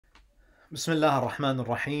بسم الله الرحمن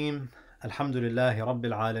الرحيم الحمد لله رب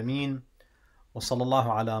العالمين وصلى الله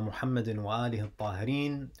على محمد وآله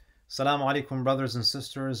الطاهرين. Assalamu alaikum, brothers and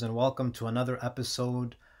sisters, and welcome to another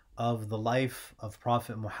episode of the life of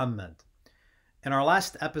Prophet Muhammad. In our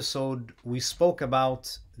last episode, we spoke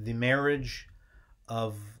about the marriage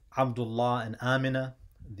of Abdullah and Amina,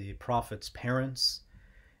 the Prophet's parents,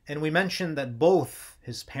 and we mentioned that both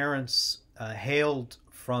his parents hailed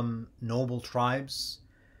from noble tribes.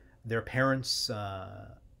 Their parents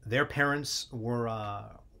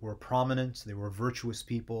were prominent. They were virtuous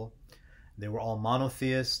people. They were all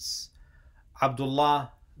monotheists.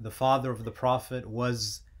 Abdullah, the father of the Prophet,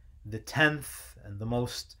 was the 10th and the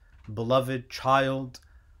most beloved child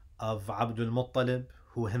of Abdul Muttalib,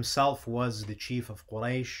 who himself was the chief of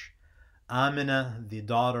Quraysh. Amina, the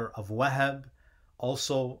daughter of Wahab,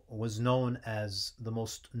 also was known as the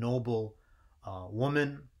most noble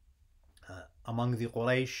woman among the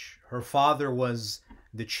Quraysh. Her father was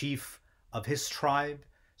the chief of his tribe.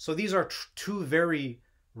 So these are two very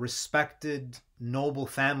respected, noble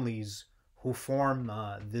families who form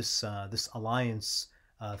this alliance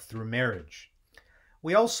through marriage.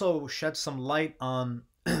 We also shed some light on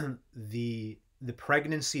the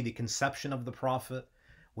pregnancy, the conception of the Prophet.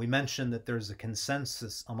 We mentioned that there's a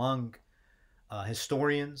consensus among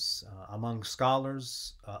historians, among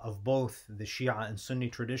scholars of both the Shia and Sunni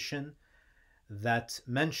tradition, that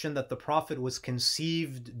mention that the Prophet was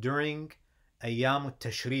conceived during Ayyam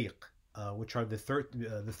al-Tashriq, which are the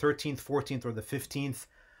 13th, 14th, or the 15th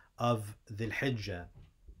of Dhul Hijjah.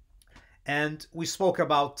 And we spoke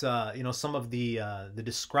about some of the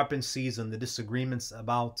discrepancies and the disagreements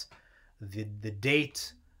about the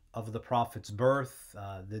date of the Prophet's birth.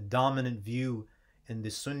 The dominant view in the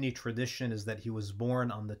Sunni tradition is that he was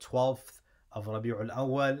born on the 12th of Rabi'ul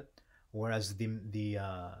Awwal, whereas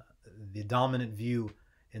the dominant view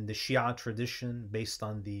in the Shia tradition, based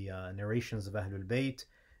on the narrations of Ahlul Bayt,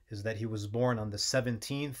 is that he was born on the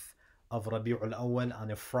 17th of Rabi'ul Awwal,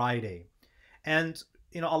 on a Friday. And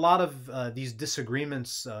a lot of these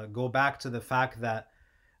disagreements go back to the fact that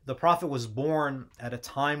the Prophet was born at a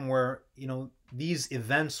time where these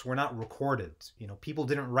events were not recorded. People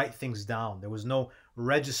didn't write things down. There was no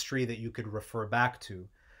registry that you could refer back to.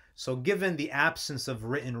 So given the absence of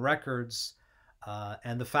written records,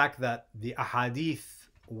 and the fact that the ahadith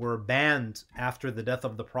were banned after the death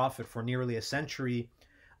of the Prophet for nearly a century,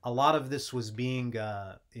 a lot of this was being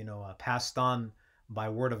passed on by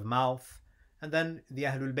word of mouth. And then the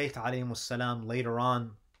Ahlul Bayt alayhimus salam later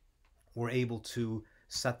on were able to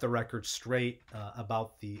set the record straight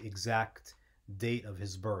about the exact date of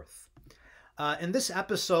his birth. In this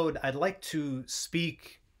episode, I'd like to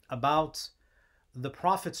speak about the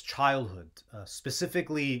Prophet's childhood,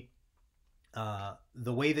 specifically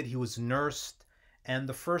the way that he was nursed and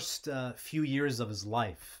the first few years of his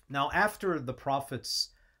life. Now, after the Prophet's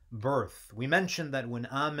birth, we mentioned that when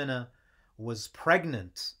Amina was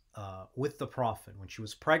pregnant with the Prophet, when she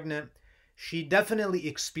was pregnant, she definitely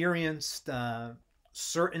experienced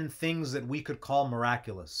certain things that we could call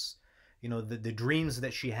miraculous. The dreams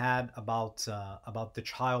that she had about the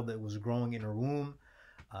child that was growing in her womb,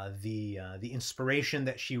 the inspiration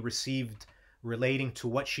that she received relating to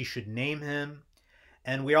what she should name him.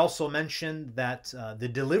 And we also mentioned that the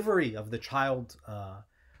delivery of the child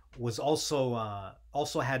was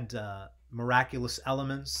also had miraculous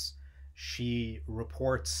elements. She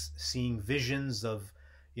reports seeing visions of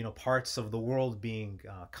parts of the world being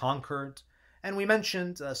conquered. And we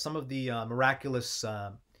mentioned some of the miraculous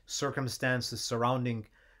circumstances surrounding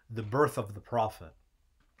the birth of the Prophet.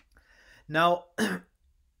 Now,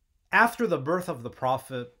 after the birth of the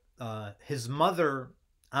Prophet, his mother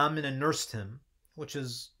Amina nursed him, which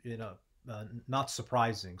is not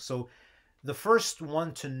surprising. So the first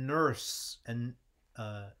one to nurse and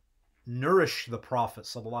nourish the Prophet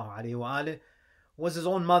ﷺ was his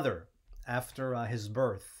own mother after his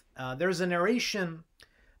birth. There's a narration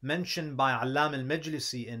mentioned by Allam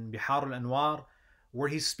al-Majlisi in Bihar al-Anwar where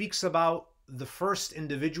he speaks about the first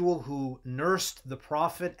individual who nursed the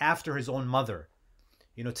Prophet after his own mother.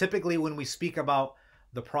 Typically when we speak about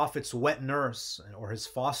the Prophet's wet nurse or his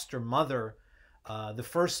foster mother, the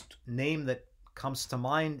first name that comes to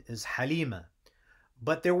mind is Halima.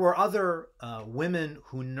 But there were other women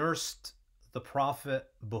who nursed the Prophet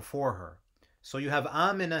before her. So you have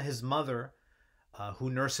Amina, his mother, who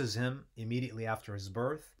nurses him immediately after his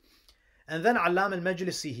birth. And then Allam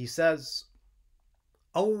al-Majlisi, he says,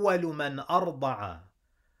 أول من أرضع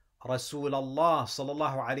رسول الله صلى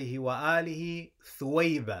الله عليه وآله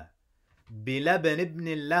ثويبة بلبن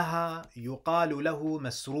ابن لها يقال له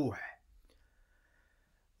مسروح.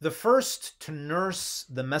 The first to nurse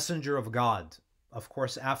the Messenger of God, of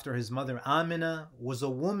course, after his mother Amina, was a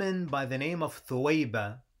woman by the name of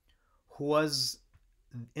Thuwayba, who was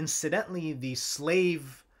incidentally the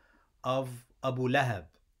slave of Abu Lahab.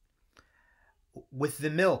 With the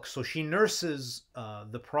milk, so she nurses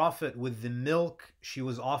the Prophet with the milk she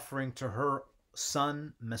was offering to her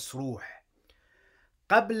son Masruh.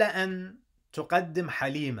 قبل أن تقدم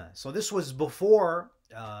حليمة. So this was before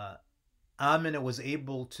Amina was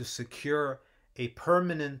able to secure a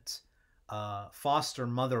permanent foster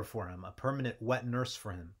mother for him, a permanent wet nurse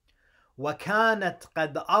for him. وكانت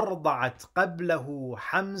قد أرضعت قبله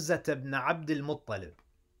حمزة بن عبد المطلب.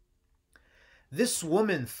 This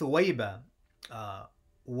woman, Thuwayba,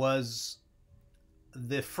 was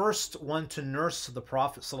the first one to nurse the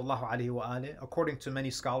Prophet sallallahu alaihi wasallam, according to many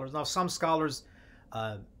scholars. Now, some scholars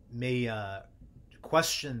may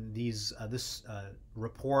question this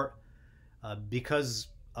report because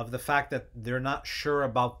of the fact that they're not sure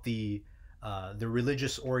about the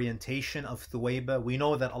religious orientation of Thuwayba. We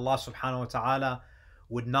know that Allah subhanahu wa ta'ala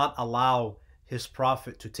would not allow his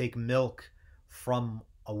Prophet to take milk from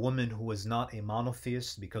a woman who was not a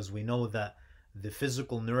monotheist, because we know that the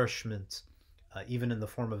physical nourishment, even in the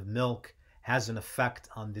form of milk, has an effect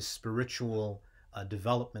on the spiritual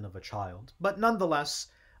development of a child. But nonetheless,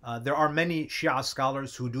 there are many Shia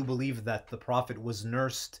scholars who do believe that the Prophet was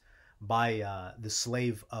nursed by the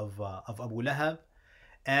slave of Abu Lahab.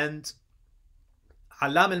 And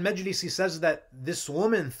Alam al-Majlisi says that this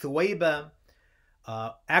woman, Thuwayba,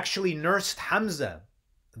 actually nursed Hamza,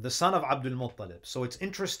 the son of Abdul Muttalib. So it's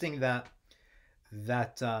interesting that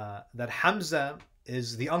Hamza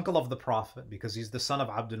is the uncle of the Prophet because he's the son of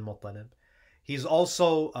Abdul Muttalib. He's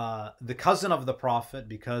also the cousin of the Prophet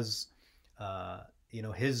because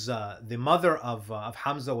his the mother of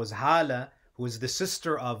Hamza was Hala, who is the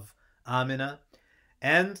sister of Amina,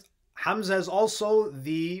 and Hamza is also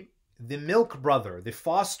the milk brother, the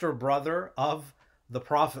foster brother of the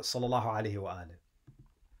Prophet sallallahu alaihi wasallam.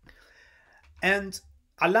 And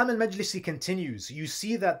Alam al-Majlisi continues. You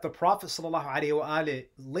see that the Prophet ﷺ,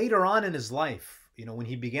 later on in his life, when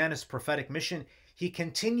he began his prophetic mission, he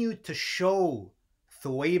continued to show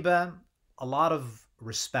Thuwayba a lot of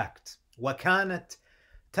respect. وَكَانَتْ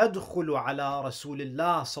تَدْخُلُ عَلَى رَسُولِ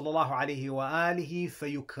اللَّهِ صَلَّى اللَّهُ عَلَيْهِ وَآلِهِ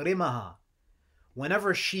فَيُكْرِمَهَا.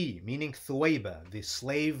 Whenever she, meaning Thuwayba, the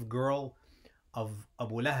slave girl of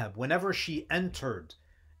Abu Lahab, whenever she entered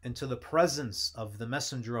into the presence of the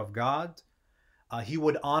Messenger of God, he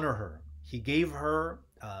would honor her. He gave her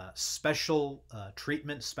special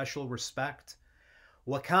treatment, special respect.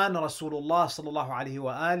 وكان رسول الله صلى الله عليه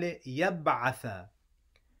وآله يبعث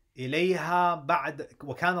إليها بعد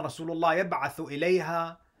وكان رسول الله يبعث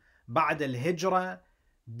إليها بعد الهجرة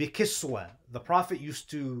بكسوة. The Prophet used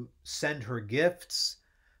to send her gifts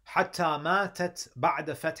حتى ماتت بعد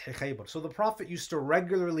فتح خيبر. So the Prophet used to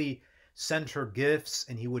regularly send her gifts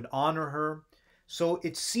and he would honor her. So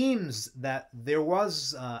it seems that there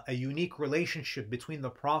was a unique relationship between the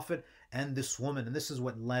Prophet and this woman, and this is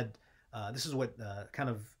what kind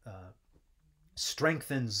of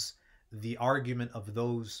strengthens the argument of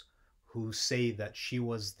those who say that she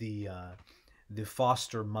was the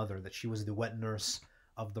foster mother, that she was the wet nurse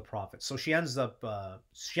of the Prophet. So she ends up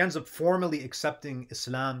formally accepting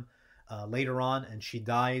Islam later on, and she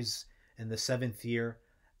dies in the 7th year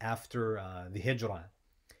after the Hijrah.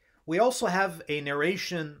 We also have a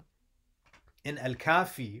narration in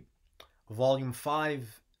Al-Kafi, volume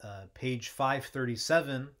 5, page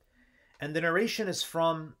 537, and the narration is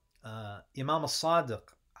from Imam al-Sadiq,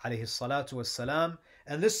 alayhi salatu wassalam,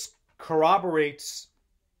 and this corroborates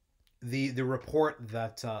the report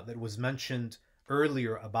that was mentioned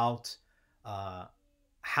earlier about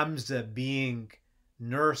Hamza being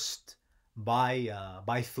nursed by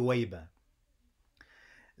Thuwayba.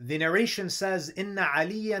 The narration says, إن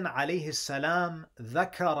عليا عليه السلام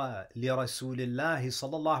ذكر لرسول الله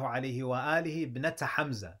صلى الله عليه وآله ابنة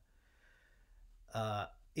حمزة.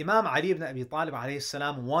 Imam Ali ibn Abi Talib alayhi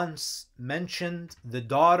salam once mentioned the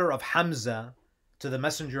daughter of Hamza to the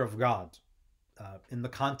Messenger of God in the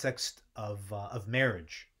context of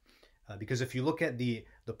marriage. Because if you look at the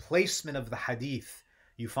placement of the hadith,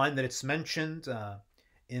 you find that it's mentioned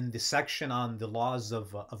in the section on the laws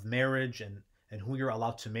of marriage and who you're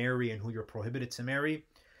allowed to marry and who you're prohibited to marry.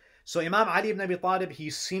 So Imam Ali ibn Abi Talib, he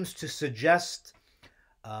seems to suggest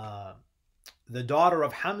the daughter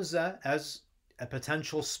of Hamza as a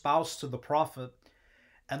potential spouse to the Prophet.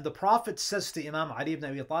 And the Prophet says to Imam Ali ibn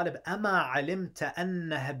Abi Talib, أَمَا عَلِمْتَ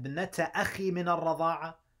أَنَّهَا ابْنَةَ أَخِي مِنَ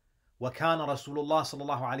الرَّضَاعَةِ وَكَانَ رَسُولُ اللَّهِ صلى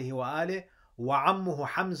الله عليه وآله وعمه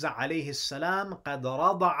حمزة عليه السلام قد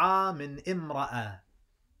رضع من امرأة.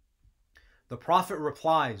 The Prophet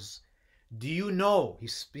replies, do you know,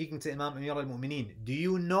 he's speaking to Imam Amir al-Mu'mineen, do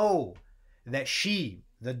you know that she,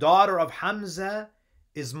 the daughter of Hamza,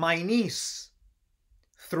 is my niece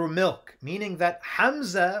through milk? Meaning that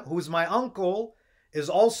Hamza, who's my uncle, is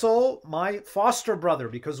also my foster brother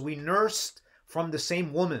because we nursed from the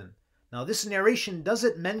same woman. Now, this narration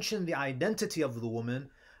doesn't mention the identity of the woman,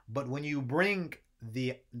 but when you bring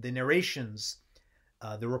the narrations,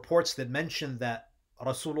 the reports that mention that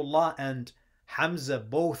Rasulullah and Hamza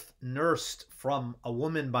both nursed from a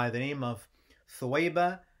woman by the name of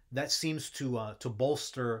Thuwayba, that seems to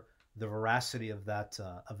bolster the veracity of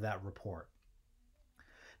that report.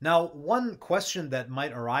 Now, one question that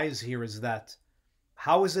might arise here is that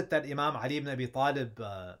how is it that Imam Ali ibn Abi Talib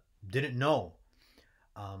didn't know?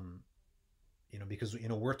 Because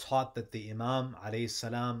we're taught that the Imam alayhi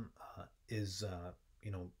salam is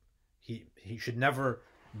he should never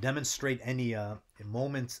demonstrate any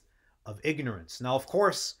moment of ignorance. Now, of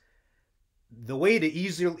course, the way to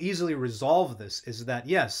easily resolve this is that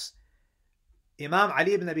yes, Imam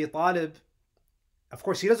Ali ibn Abi Talib, of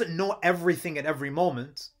course, he doesn't know everything at every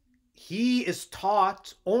moment. He is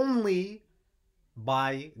taught only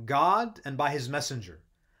by God and by his messenger.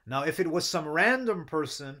 Now, if it was some random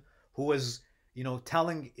person who was,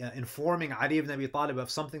 informing Ali ibn Abi Talib of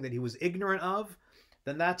something that he was ignorant of,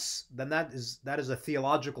 then that is a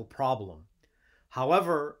theological problem.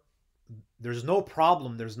 However, there's no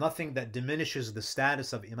problem, there's nothing that diminishes the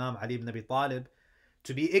status of Imam Ali ibn Abi Talib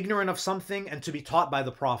to be ignorant of something and to be taught by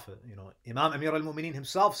the Prophet. Imam Amir al-Mu'mineen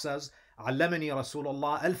himself says, "Allamani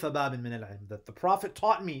Rasulullah alfa babin min al-ilm," that the Prophet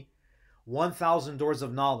taught me 1,000 doors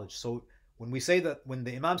of knowledge. So when we say that, when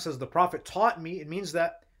the Imam says the Prophet taught me, it means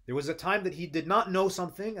that there was a time that he did not know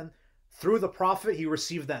something, and through the Prophet he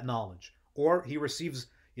received that knowledge, or he receives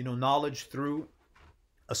knowledge through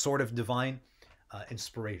a sort of divine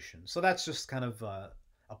inspiration. So that's just kind of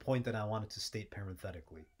a point that I wanted to state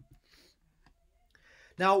parenthetically.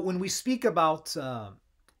 Now, when we speak about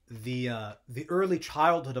the early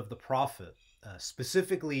childhood of the Prophet,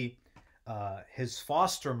 specifically his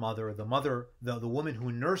foster mother, the woman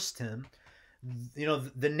who nursed him,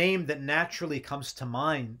 the name that naturally comes to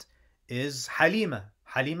mind is Halima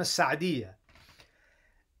Sa'diyah.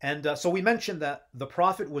 And so we mentioned that the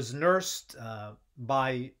Prophet was nursed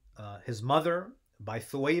by his mother, by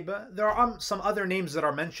Thuwayba. There are some other names that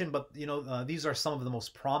are mentioned, but these are some of the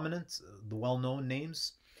most prominent, the well-known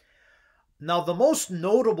names. Now, the most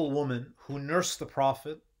notable woman who nursed the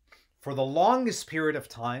Prophet for the longest period of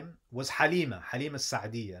time was Halima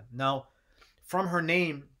Sa'diyah. Now, from her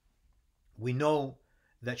name, we know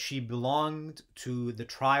that she belonged to the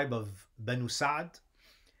tribe of Banu Sa'd,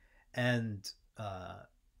 and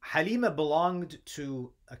Halima belonged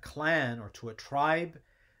to a clan or to a tribe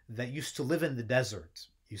that used to live in the desert.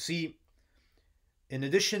 You see, in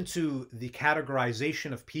addition to the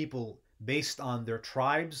categorization of people based on their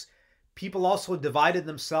tribes, people also divided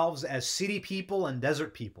themselves as city people and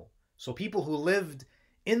desert people. So people who lived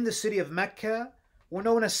in the city of Mecca were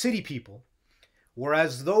known as city people,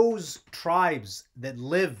 whereas those tribes that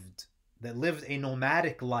lived a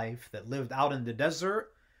nomadic life, that lived out in the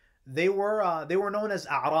desert, they were known as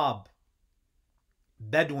A'rab,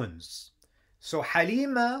 Bedouins. So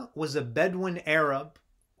Halima was a Bedouin Arab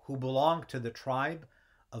who belonged to the tribe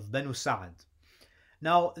of Banu Sa'd.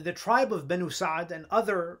 Now, the tribe of Banu Sa'd and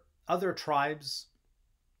other tribes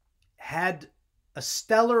had a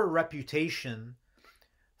stellar reputation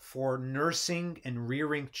for nursing and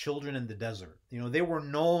rearing children in the desert. They were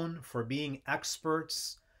known for being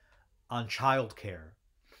experts on childcare.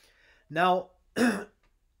 Now,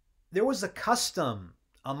 there was a custom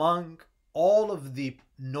among all of the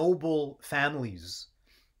noble families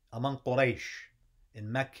among Quraysh in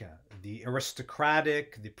Mecca, the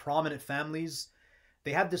aristocratic, the prominent families.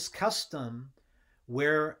 They had this custom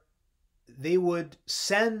where they would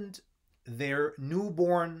send their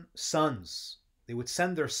newborn sons, they would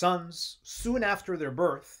send their sons soon after their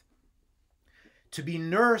birth to be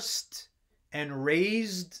nursed and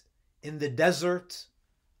raised in the desert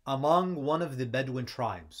among one of the Bedouin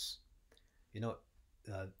tribes.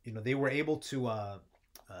 They were able to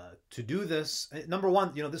do this. Number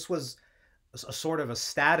one, this was a sort of a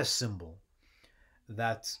status symbol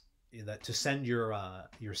that to send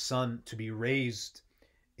your son to be raised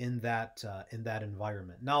in that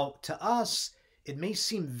environment. Now, to us, it may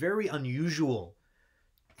seem very unusual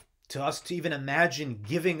to us to even imagine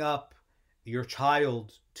giving up your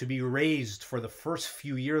child to be raised for the first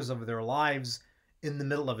few years of their lives in the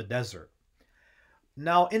middle of a desert.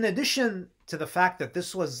 Now, in addition to the fact that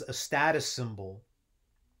this was a status symbol,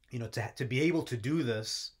 to be able to do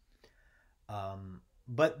this,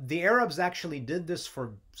 But the Arabs actually did this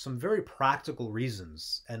for some very practical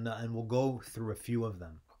reasons, and we'll go through a few of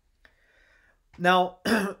them. Now,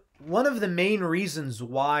 one of the main reasons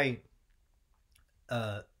why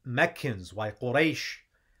Meccans, why Quraysh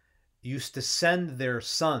used to send their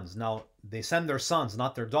sons. Now they send their sons,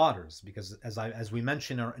 not their daughters, because as we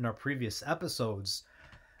mentioned in our previous episodes,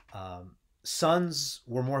 sons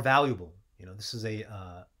were more valuable. This is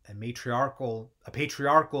a patriarchal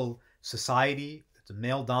society. It's a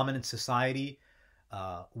male dominant society.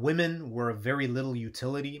 Women were of very little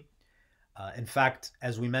utility. In fact,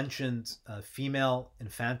 as we mentioned, female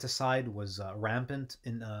infanticide was rampant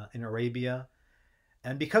in Arabia.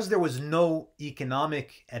 And because there was no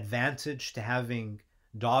economic advantage to having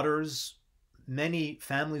daughters, many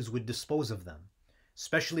families would dispose of them,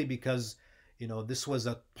 especially because, this was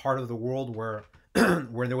a part of the world where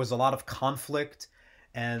where there was a lot of conflict,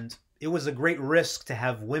 and it was a great risk to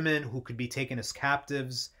have women who could be taken as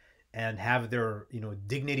captives and have their,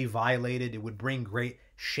 dignity violated. It would bring great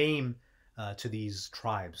shame to these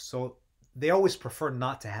tribes. So they always preferred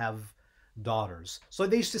not to have daughters. So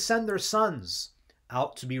they used to send their sons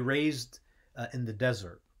out to be raised in the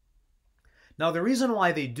desert. Now, the reason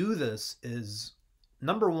why they do this is,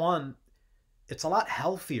 number one, it's a lot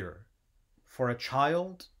healthier for a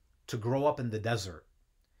child to grow up in the desert.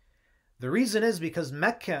 The reason is because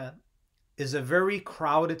Mecca is a very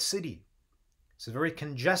crowded city. It's a very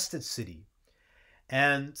congested city.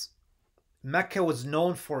 And Mecca was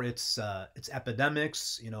known for its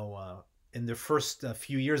epidemics. In the first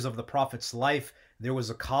few years of the Prophet's life, there was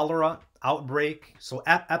a cholera outbreak. So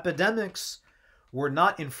epidemics were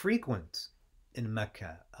not infrequent in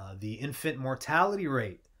Mecca. The infant mortality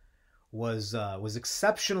rate was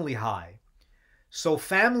exceptionally high. So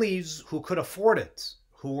families who could afford it,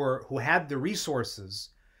 who had the resources,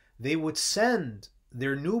 they would send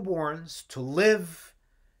their newborns to live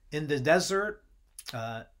in the desert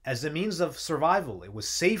as a means of survival. It was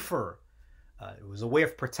safer. It was a way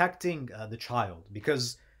of protecting the child,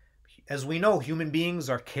 because, as we know, human beings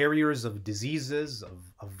are carriers of diseases,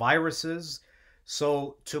 of viruses.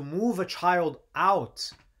 So to move a child out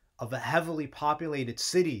of a heavily populated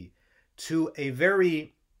city to a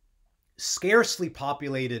very scarcely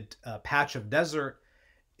populated patch of desert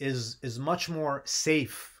is much more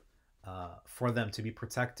safe for them to be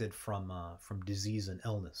protected from disease and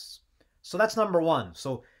illness. So that's number one.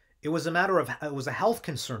 So it was a health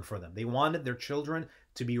concern for them. They wanted their children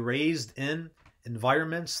to be raised in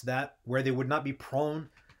environments where they would not be prone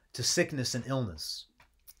to sickness and illness.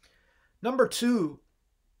 Number two,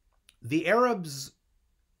 the Arabs,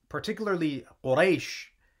 particularly Quraysh,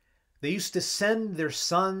 they used to send their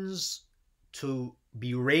sons to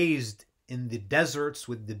be raised in the deserts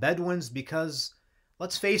with the Bedouins because,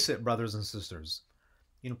 let's face it, brothers and sisters,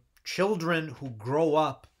 children who grow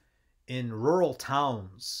up in rural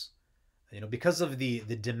towns, because of the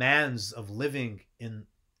demands of living in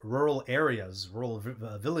rural areas, rural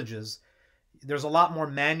villages, there's a lot more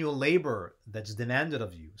manual labor that's demanded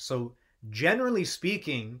of you. So generally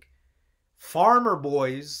speaking, farmer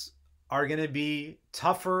boys are going to be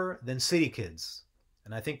tougher than city kids.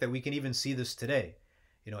 And I think that we can even see this today.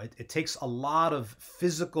 It takes a lot of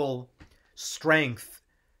physical strength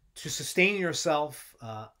to sustain yourself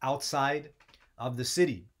outside of the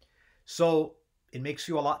city. So it makes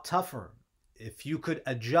you a lot tougher. If you could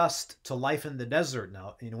adjust to life in the desert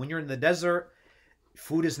now, when you're in the desert,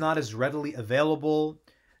 food is not as readily available.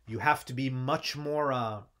 You have to be much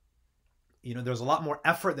more, there's a lot more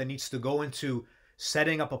effort that needs to go into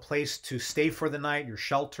setting up a place to stay for the night, your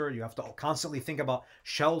shelter. You have to constantly think about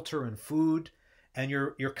shelter and food, and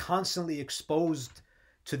you're constantly exposed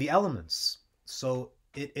to the elements. So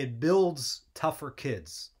it builds tougher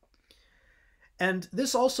kids. And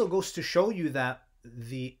this also goes to show you that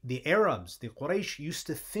the Arabs, the Quraysh, used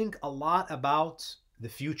to think a lot about the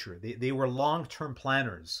future. They were long-term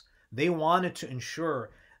planners. They wanted to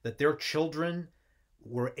ensure that their children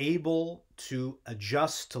were able to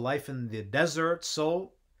adjust to life in the desert,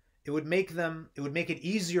 so it would make it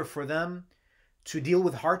easier for them to deal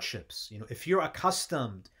with hardships. If you're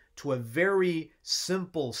accustomed to a very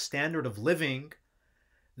simple standard of living,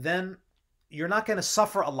 then you're not going to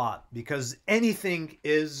suffer a lot, because anything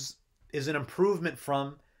is an improvement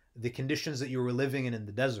from the conditions that you were living in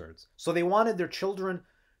the deserts. So they wanted their children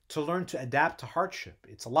to learn to adapt to hardship.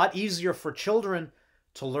 It's a lot easier for children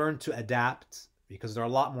to learn to adapt because they're a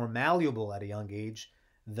lot more malleable at a young age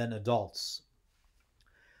than adults.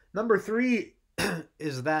 Number three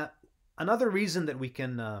is that another reason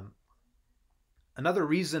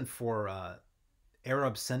for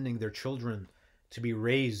Arabs sending their children to be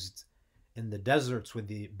raised in the deserts with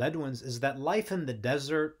the Bedouins is that life in the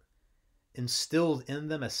desert instilled in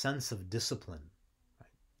them a sense of discipline. Right?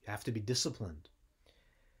 You have to be disciplined.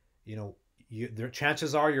 You know, there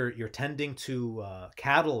chances are you're tending to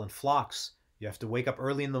cattle and flocks. You have to wake up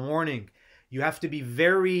early in the morning. You have to be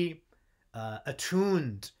very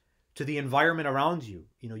attuned to the environment around you.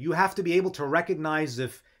 You know, you have to be able to recognize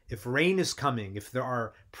if rain is coming, if there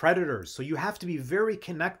are predators. So you have to be very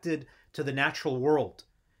connected to the natural world.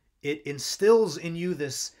 It instills in you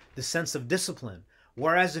this sense of discipline.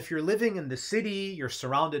 Whereas if you're living in the city, you're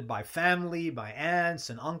surrounded by family, by aunts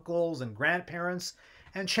and uncles and grandparents,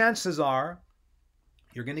 and chances are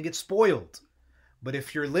you're going to get spoiled. But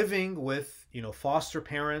if you're living with, foster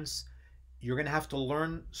parents, you're going to have to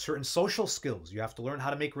learn certain social skills. You have to learn how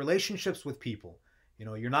to make relationships with people.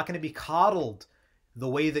 You're not going to be coddled the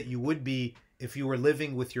way that you would be if you were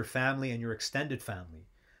living with your family and your extended family.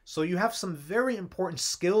 So you have some very important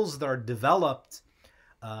skills that are developed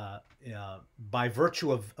by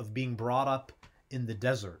virtue of being brought up in the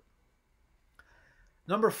desert.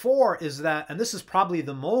 Number 4 is that, and this is probably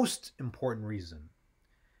the most important reason,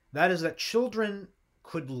 that is that children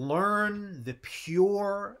could learn the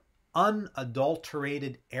pure,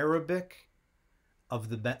 unadulterated Arabic of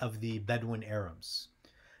the Bedouin Arabs.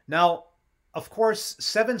 Now, of course,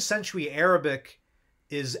 7th century Arabic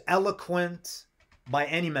is eloquent by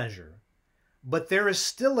any measure, but there is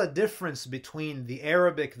still a difference between the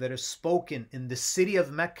Arabic that is spoken in the city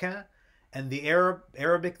of Mecca and the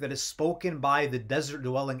Arabic that is spoken by the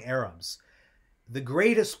desert-dwelling Arabs. The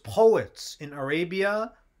greatest poets in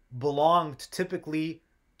Arabia belonged typically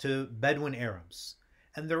to Bedouin Arabs.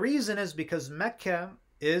 And the reason is because Mecca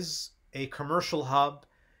is a commercial hub.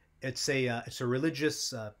 It's a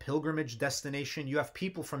religious pilgrimage destination. You have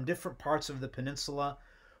people from different parts of the peninsula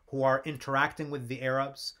who are interacting with the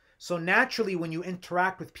Arabs. So naturally, when you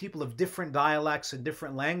interact with people of different dialects and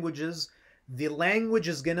different languages, the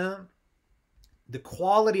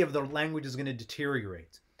quality of the language is going to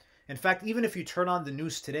deteriorate. In fact, even if you turn on the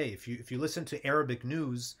news today, if you listen to Arabic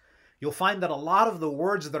news, you'll find that a lot of the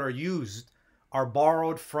words that are used are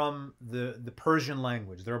borrowed from the Persian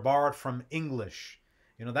language. They're borrowed from English.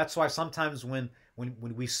 That's why sometimes when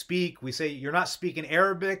we speak, we say, you're not speaking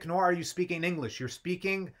Arabic, nor are you speaking English. You're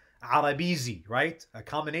speaking Arabizi, right? A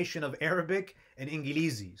combination of Arabic and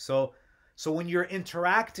Ingilizi. So when you're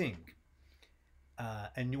interacting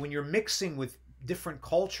and when you're mixing with different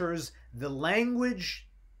cultures, the language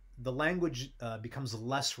becomes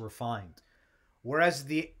less refined. Whereas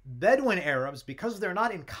the Bedouin Arabs, because they're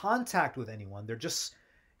not in contact with anyone, they're just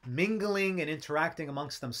mingling and interacting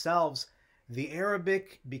amongst themselves, the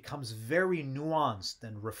Arabic becomes very nuanced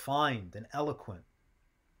and refined and eloquent.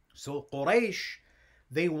 So Quraysh,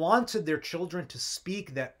 they wanted their children to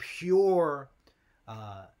speak that pure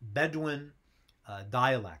Bedouin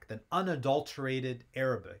dialect, an unadulterated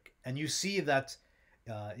Arabic. And you see that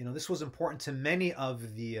this was important to many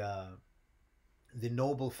of the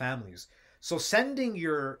noble families. So sending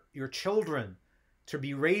your children to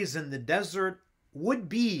be raised in the desert would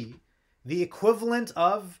be the equivalent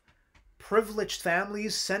of privileged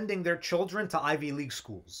families sending their children to Ivy League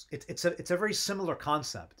schools. It's a very similar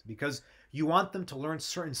concept, because you want them to learn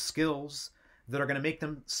certain skills that are going to make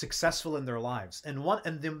them successful in their lives. And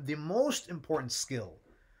the most important skill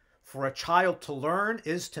for a child to learn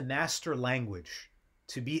is to master language,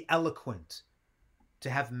 to be eloquent, to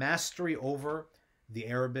have mastery over the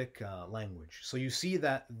Arabic language. So you see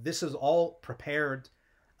that this is all prepared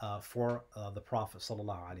for the Prophet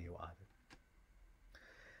sallallahu alaihi wasallam.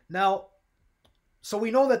 Now, so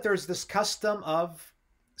we know that there's this custom of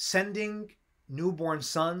sending newborn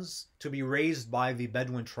sons to be raised by the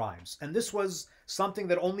Bedouin tribes. And this was something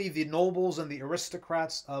that only the nobles and the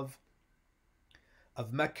aristocrats of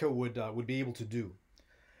Mecca would be able to do.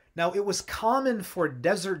 Now, it was common for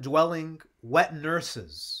desert-dwelling wet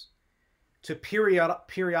nurses to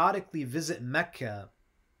periodically visit Mecca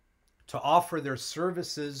to offer their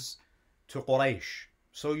services to Quraysh.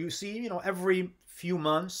 So you see, every few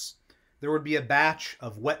months there would be a batch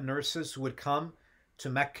of wet nurses who would come to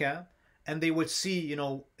Mecca, and they would see,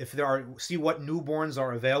 see what newborns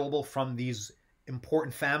are available from these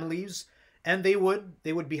important families, and they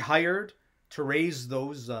would be hired to raise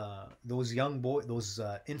those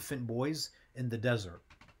infant boys in the desert.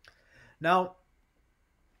 Now,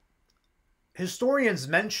 historians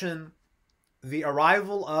mention the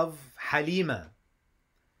arrival of Halima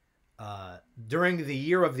during the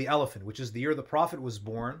year of the elephant, which is the year the Prophet was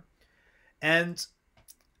born. And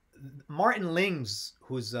Martin Lings,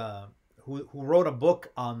 who wrote a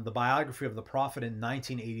book on the biography of the Prophet in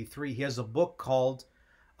 1983, he has a book called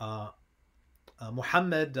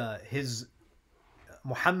Muhammad, his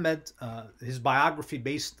biography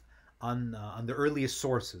based on the earliest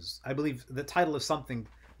sources. I believe the title is something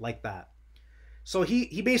like that. So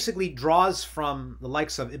he basically draws from the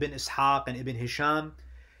likes of Ibn Ishaq and Ibn Hisham,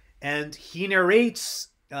 and he narrates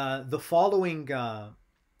the following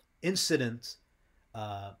incident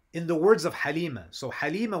in the words of Halima. So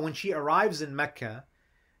Halima, when she arrives in Mecca,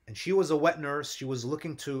 and she was a wet nurse, she was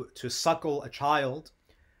looking to suckle a child.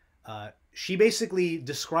 She basically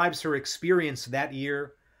describes her experience that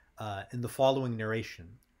year in the following narration.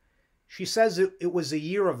 She says it was a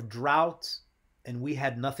year of drought and we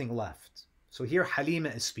had nothing left. So here Halima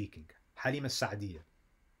is speaking, Halima Sa'diyah.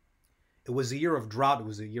 It was a year of drought, it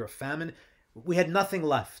was a year of famine. We had nothing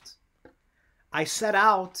left. I set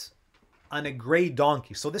out on a gray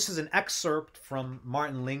donkey. So this is an excerpt from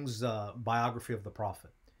Martin Ling's biography of the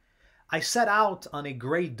Prophet. I set out on a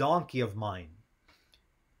gray donkey of mine,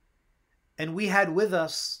 and we had with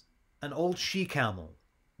us an old she-camel,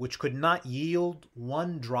 which could not yield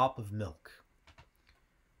one drop of milk.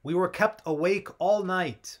 We were kept awake all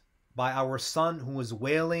night by our son who was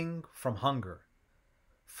wailing from hunger,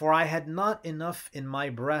 for I had not enough in my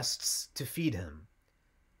breasts to feed him.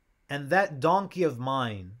 And that donkey of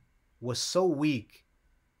mine was so weak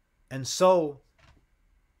and so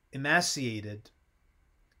emaciated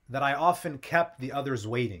that I often kept the others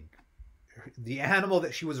waiting. The animal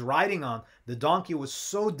that she was riding on, the donkey, was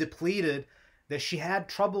so depleted that she had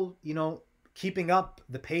trouble, keeping up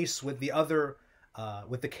the pace with the other,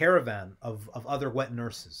 with the caravan of other wet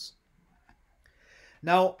nurses.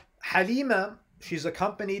 Now, Halima, she's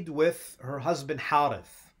accompanied with her husband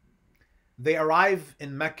Harith. They arrive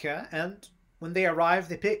in Mecca, and when they arrive,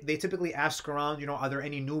 they typically ask around, are there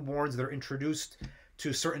any newborns? They're introduced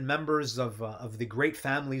to certain members of the great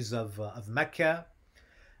families of Mecca.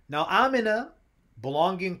 Now, Amina,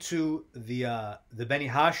 belonging to the Beni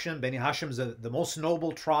Hashim, Beni Hashim's the most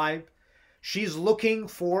noble tribe, she's looking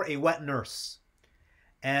for a wet nurse.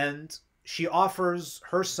 And she offers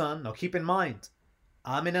her son. Now, keep in mind,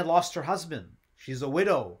 Amina lost her husband. She's a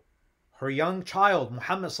widow. Her young child,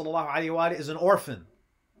 Muhammad sallallahu alaihi wasallam, is an orphan.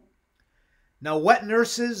 Now, wet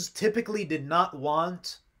nurses typically did not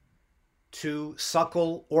want to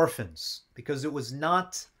suckle orphans because it was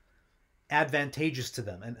not advantageous to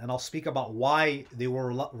them. And I'll speak about why they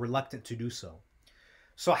were reluctant to do so.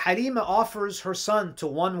 So Halima offers her son to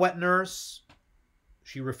one wet nurse.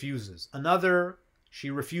 She refuses. Another,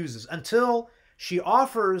 she refuses. Until she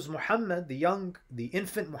offers Muhammad, the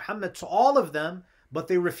infant Muhammad, to all of them, but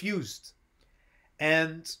they refused.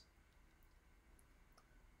 And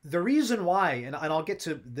the reason why, and I'll get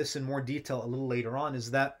to this in more detail a little later on, is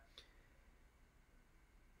that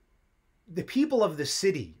the people of the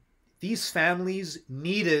city, these families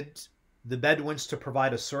needed the Bedouins to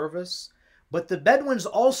provide a service, but the Bedouins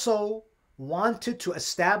also wanted to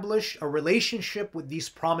establish a relationship with these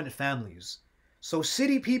prominent families. So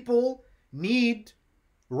city people need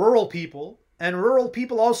rural people, and rural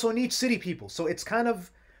people also need city people. So it's kind of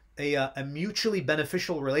a mutually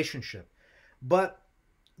beneficial relationship. But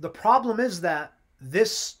the problem is that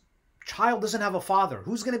this child doesn't have a father.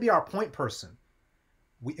 Who's going to be our point person?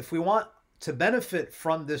 If we want to benefit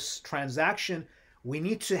from this transaction, we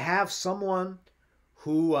need to have someone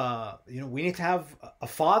who, we need to have a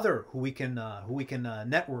father who we can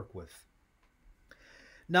network with.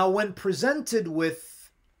 Now, when presented with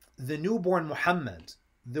the newborn Muhammad,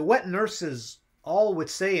 the wet nurses all would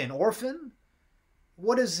say, an orphan?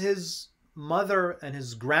 What is his mother and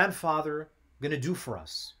his grandfather going to do for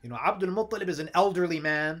us? Abdul Muttalib is an elderly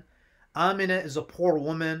man. Amina is a poor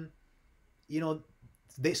woman. They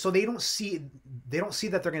don't see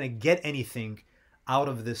that they're going to get anything out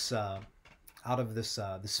of this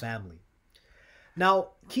family. Now,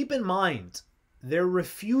 keep in mind, their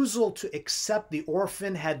refusal to accept the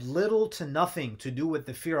orphan had little to nothing to do with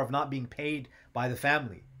the fear of not being paid by the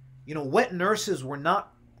family. Wet nurses were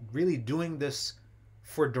not really doing this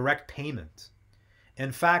for direct payment.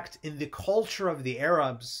 In fact, in the culture of the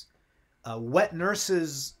Arabs, wet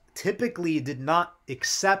nurses typically did not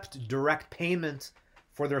accept direct payment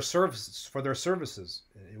for their services.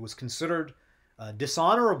 It was considered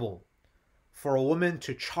dishonorable for a woman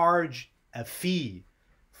to charge a fee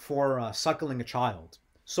for suckling a child.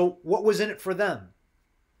 So what was in it for them?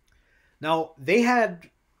 Now they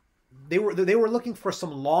were looking for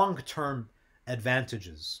some long-term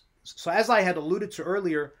advantages. So as I had alluded to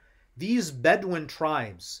earlier, these Bedouin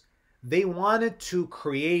tribes, they wanted to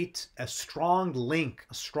create a strong link,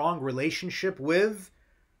 a strong relationship with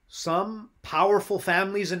some powerful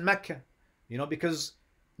families in Mecca, because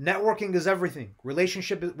networking is everything.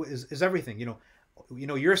 Relationship is everything.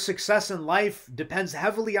 Your success in life depends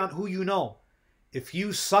heavily on who you know. If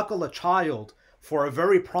you suckle a child for a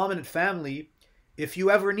very prominent family, if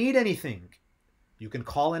you ever need anything, you can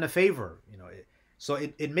call in a favor. So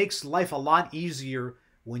it makes life a lot easier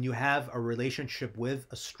when you have a relationship with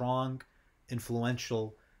a strong,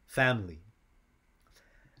 influential family.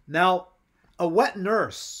 Now, a wet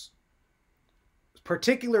nurse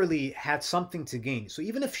particularly had something to gain. So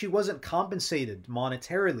even if she wasn't compensated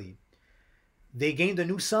monetarily, they gained a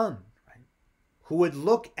new son, right? Who would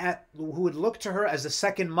look to her as a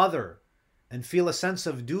second mother and feel a sense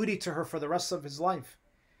of duty to her for the rest of his life.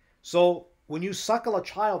 So when you suckle a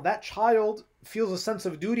child, that child feels a sense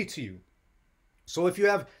of duty to you. So if you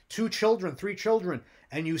have 2 children, 3 children,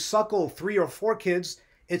 and you suckle 3 or 4 kids,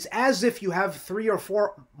 it's as if you have 3 or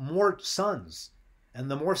 4 more sons. And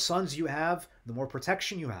the more sons you have, the more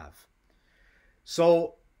protection you have.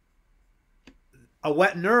 So a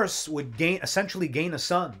wet nurse would essentially gain a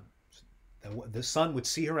son. The son would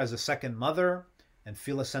see her as a second mother and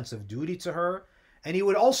feel a sense of duty to her. And he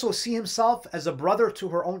would also see himself as a brother to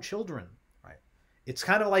her own children. Right? It's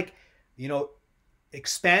kind of like,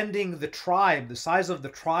 expanding the tribe, the size of the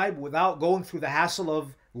tribe, without going through the hassle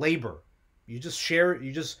of labor. You just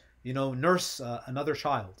nurse another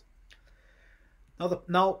child.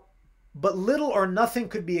 But little or nothing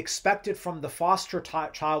could be expected from the foster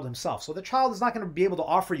child himself. So the child is not going to be able to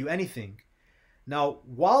offer you anything. Now,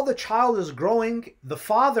 while the child is growing, the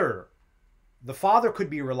father could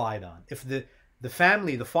be relied on. If the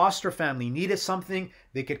foster family needed something,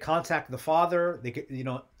 they could contact the father. They could,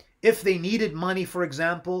 if they needed money, for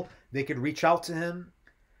example, they could reach out to him.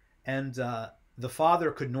 And the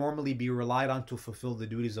father could normally be relied on to fulfill the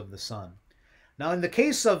duties of the son. Now, in the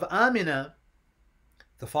case of Amina,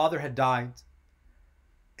 the father had died,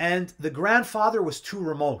 and the grandfather was too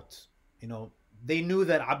remote. They knew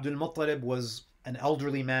that Abdul Muttalib was an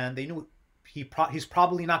elderly man. They knew he's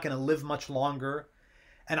probably not going to live much longer.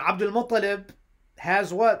 And Abdul Muttalib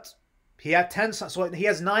has what? He had 10 sons, so he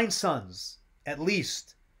has 9 sons, at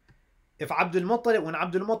least. When Abdul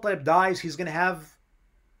Muttalib dies, he's going to have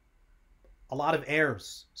a lot of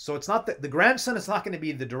heirs. So it's not that the grandson is not going to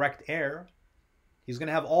be the direct heir. He's going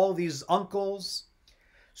to have all these uncles.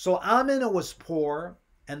 So Amina was poor,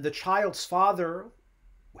 and the child's father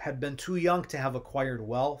had been too young to have acquired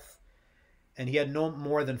wealth, and he had no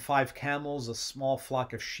more than 5 camels, a small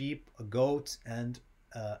flock of sheep, a goat, and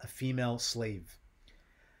a female slave.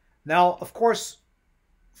 Now, of course,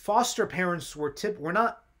 foster parents were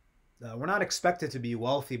not expected to be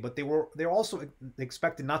wealthy, but they're also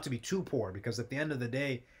expected not to be too poor, because at the end of the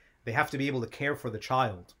day, they have to be able to care for the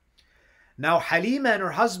child. Now, Halima and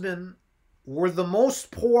her husband were the most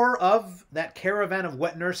poor of that caravan of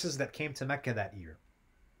wet nurses that came to Mecca that year.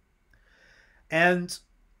 And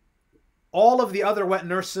all of the other wet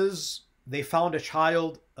nurses, they found a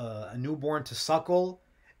child, a newborn to suckle.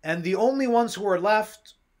 And the only ones who were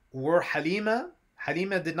left were Halima.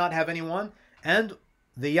 Halima did not have anyone. And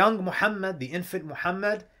the young Muhammad, the infant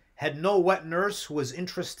Muhammad, had no wet nurse who was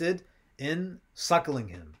interested in suckling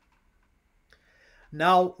him.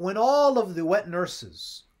 Now, when all of the wet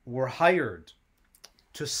nurses were hired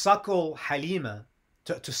to suckle Halima,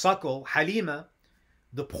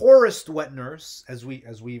 the poorest wet nurse, as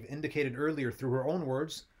we've indicated earlier through her own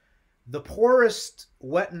words, the poorest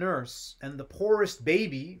wet nurse and the poorest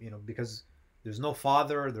baby, because there's no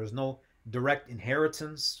father, there's no direct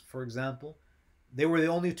inheritance, for example, they were the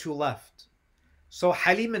only 2 left. So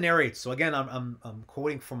Halima narrates. So again, I'm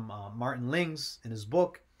quoting from Martin Lings in his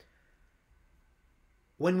book.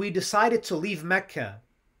 When we decided to leave Mecca,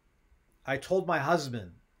 I told my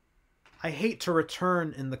husband, I hate to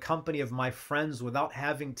return in the company of my friends without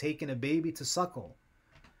having taken a baby to suckle.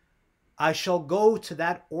 I shall go to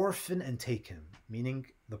that orphan and take him, meaning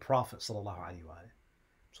the Prophet ﷺ.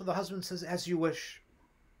 So the husband says, as you wish.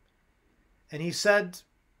 And he said,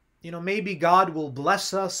 maybe God will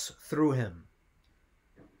bless us through him.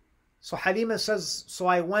 So Halima says, so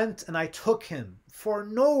I went and I took him for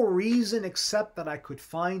no reason except that I could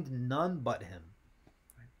find none but him.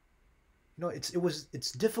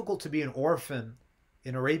 It's difficult to be an orphan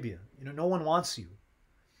in Arabia. No one wants you.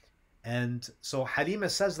 And so Halima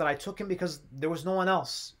says that I took him because there was no one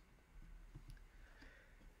else.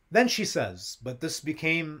 Then she says, but this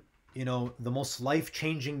became, the most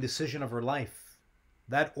life-changing decision of her life.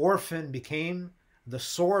 That orphan became the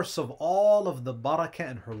source of all of the barakah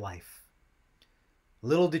in her life.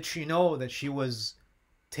 Little did she know that she was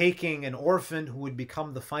taking an orphan who would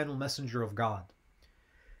become the final messenger of God.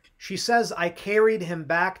 She says, I carried him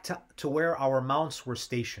back to where our mounts were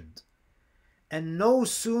stationed. And no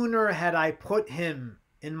sooner had I put him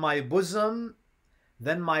in my bosom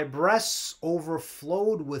Then my breasts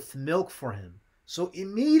overflowed with milk for him. So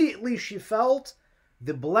immediately she felt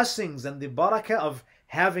the blessings and the barakah of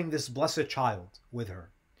having this blessed child with her.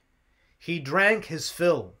 He drank his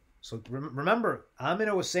fill. So remember,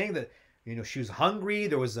 Amina was saying that she was hungry,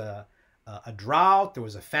 there was a drought, there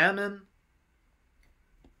was a famine.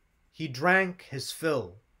 He drank his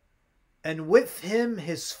fill. And with him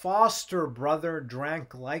his foster brother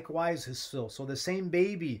drank likewise his fill. So the same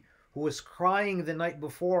baby who was crying the night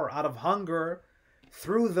before out of hunger,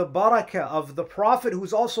 through the barakah of the Prophet,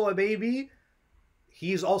 who's also a baby,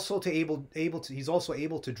 he's also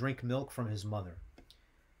able to drink milk from his mother.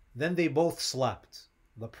 Then they both slept,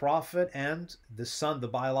 the Prophet and the son, the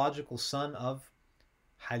biological son of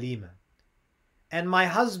Halima. And my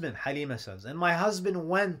husband, Halima says, and my husband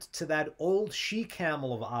went to that old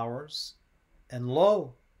she-camel of ours, and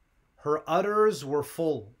lo, her udders were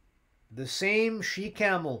full. The same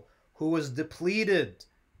she-camel who was depleted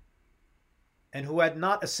and who had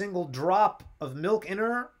not a single drop of milk in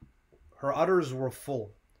her, her udders were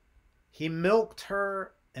full. He milked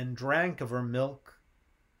her and drank of her milk,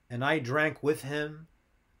 and I drank with him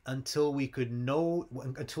until we could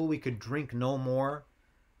drink no more,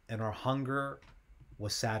 and our hunger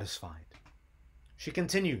was satisfied. She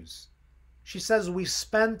continues. She says, we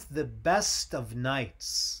spent the best of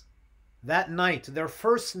nights. That night, their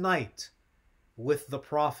first night with the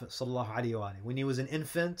Prophet ﷺ, when he was an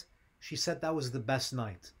infant, she said that was the best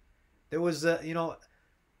night. There was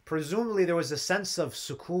presumably there was a sense of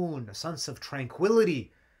sukoon, a sense of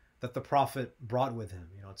tranquility that the Prophet brought with him.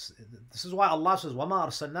 This is why Allah says, وَمَا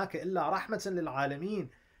أَرْسَلْنَاكَ إِلَّا رَحْمَةً لِلْعَالَمِينَ,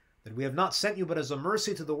 that we have not sent you but as a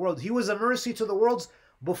mercy to the world. He was a mercy to the worlds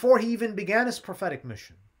before he even began his prophetic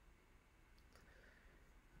mission.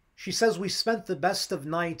 She says, we spent the best of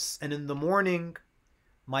nights, and in the morning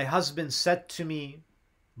my husband said to me,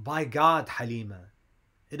 by God, Halima,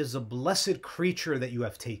 it is a blessed creature that you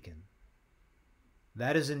have taken.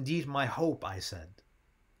 That is indeed my hope, I said.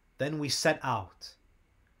 Then we set out,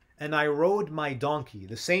 and I rode my donkey,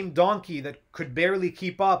 the same donkey that could barely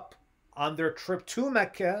keep up on their trip to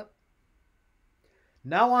Mecca.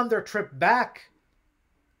 Now on their trip back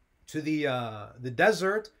to the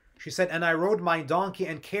desert, she said, and I rode my donkey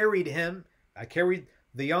and carried him. I carried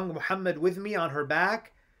the young Muhammad with me on her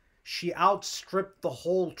back. She outstripped the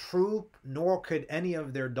whole troop, nor could any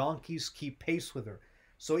of their donkeys keep pace with her.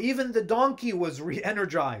 So even the donkey was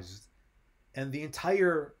re-energized, and the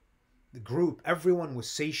entire group, everyone was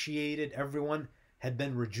satiated, everyone had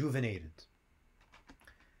been rejuvenated.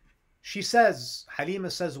 She says,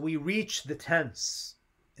 Halima says, we reached the tents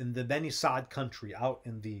in the Bani Sa'd country, out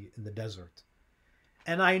in the desert.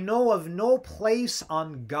 And I know of no place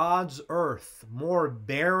on God's earth more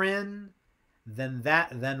barren than that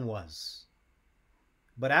then was.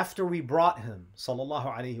 But after we brought him,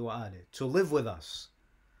 sallallahu alaihi wasallam, to live with us,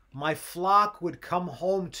 my flock would come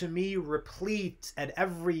home to me replete at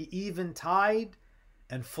every eventide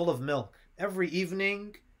and full of milk. Every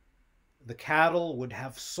evening, the cattle would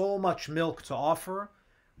have so much milk to offer.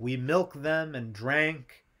 We milked them and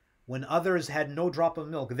drank when others had no drop of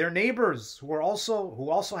milk. Their neighbors who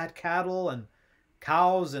also had cattle and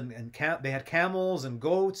cows and they had camels and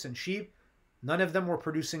goats and sheep, none of them were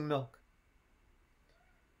producing milk.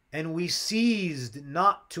 And we ceased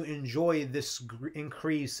not to enjoy this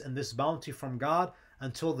increase and this bounty from God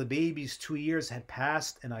until the baby's 2 years had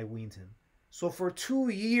passed and I weaned him. So for 2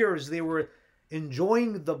 years they were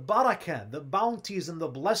enjoying the barakah, the bounties and the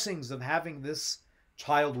blessings of having this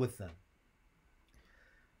child with them.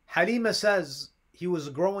 Halima says, he was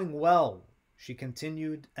growing well, she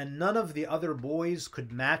continued, and none of the other boys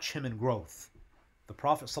could match him in growth. The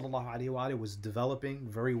Prophet ﷺ was developing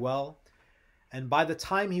very well, and by the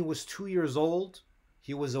time he was 2 years old,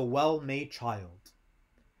 he was a well-made child.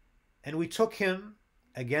 And we took him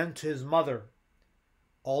again to his mother,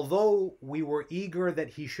 although we were eager that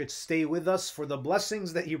he should stay with us for the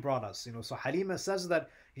blessings that he brought us. So Halima says that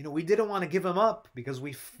we didn't want to give him up because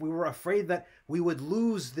we were afraid that we would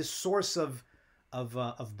lose this source of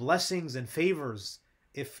blessings and favors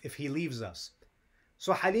if he leaves us.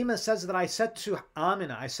 So Halima says that I said to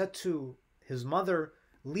Amina, I said to his mother,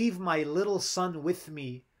 leave my little son with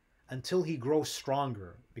me until he grows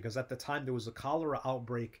stronger, because at the time there was a cholera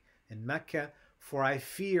outbreak in Mecca, for I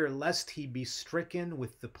fear lest he be stricken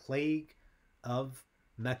with the plague of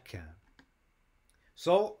Mecca.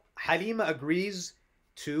 So Halima agrees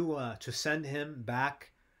to send him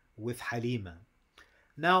back with Halima.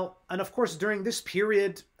 Now, and of course, during this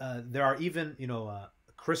period, there are even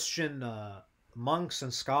Christian monks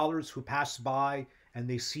and scholars who pass by and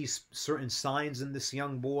they see certain signs in this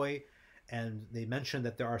young boy, and they mention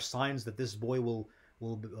that there are signs that this boy will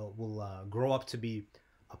will grow up to be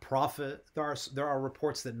a prophet. There are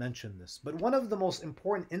reports that mention this. But one of the most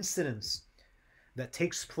important incidents that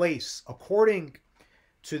takes place according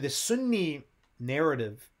to the Sunni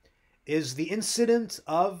narrative is the incident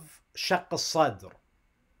of Shaqq al-Sadr,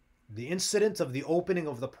 the incident of the opening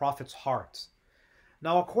of the Prophet's heart.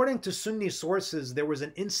 Now, according to Sunni sources, there was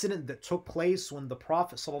an incident that took place when the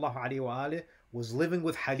Prophet ﷺ was living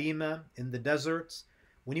with Halima in the desert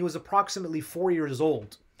when he was approximately 4 years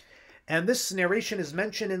old. And this narration is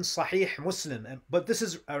mentioned in Sahih Muslim, but this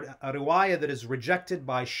is a riwayah that is rejected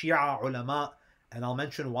by Shi'a ulama, and I'll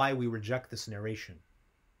mention why we reject this narration.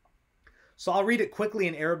 So I'll read it quickly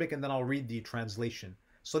in Arabic and then I'll read the translation.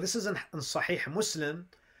 So this is in Sahih Muslim,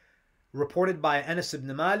 reported by Anas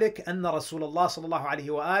ibn Malik, أن رسول الله صلى الله عليه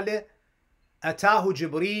وآله أتاه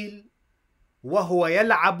جبريل وهو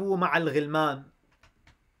يلعب مع الغلمان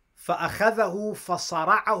فأخذه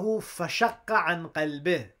فصرعه فشق عن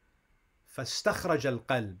قلبه فاستخرج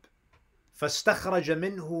القلب فاستخرج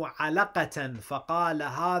منه علقة فقال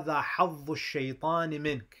هذا حظ الشيطان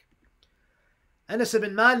منك. Anas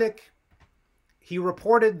ibn Malik, he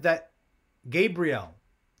reported that Jibreel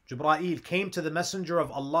came to the Messenger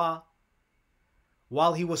of Allah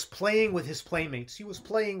while he was playing with his playmates. He was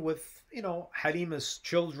playing with, Halima's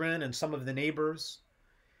children and some of the neighbors.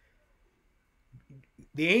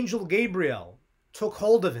 The angel Gabriel took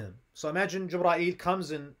hold of him. So imagine Jibreel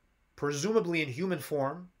comes in, presumably in human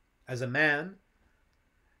form, as a man,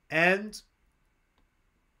 and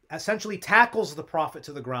essentially tackles the Prophet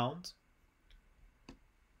to the ground,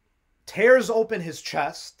 tears open his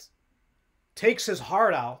chest, takes his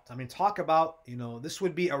heart out. I mean, talk about, this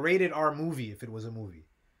would be a rated R movie if it was a movie.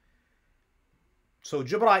 So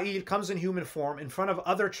Jibreel comes in human form in front of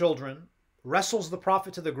other children, wrestles the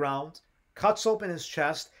Prophet to the ground, cuts open his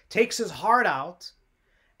chest, takes his heart out,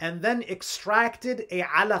 and then extracted a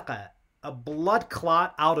alaqa, a blood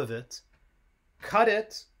clot out of it, cut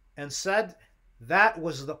it, and said that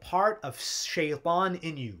was the part of shaitan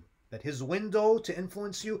in you, that his window to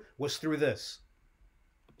influence you was through this.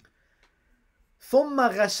 ثم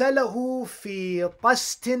غسله في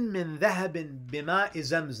طست من ذهب بماء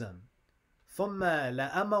زمزم ثم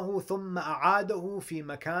لأمه ثم أعاده في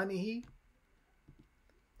مكانه.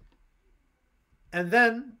 And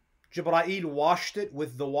then Jibreel washed it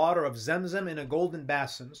with the water of Zamzam in a golden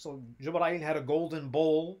basin. So Jibreel had a golden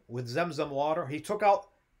bowl with Zamzam water. He took out,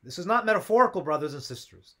 this is not metaphorical, brothers and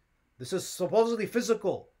sisters. This is supposedly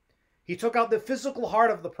physical. He took out the physical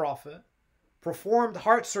heart of the Prophet, performed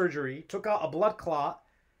heart surgery, took out a blood clot,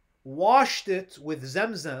 washed it with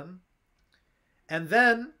Zamzam, and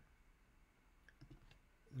then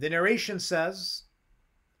the narration says,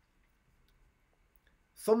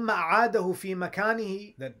 ثم أعاده في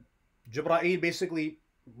مكانه, that Jibreel basically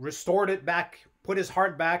restored it back, put his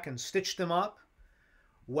heart back and stitched him up.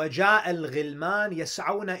 وجاء الغلمان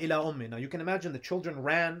يسعون إلى أمه. Now you can imagine the children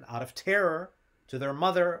ran out of terror to their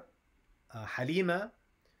mother, Halima.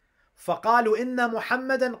 فقالوا إن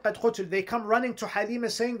محمدا قد قتل. They come running to Halima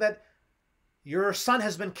saying that your son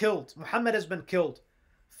has been killed, Muhammad has been killed.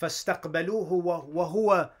 فاستقبلوه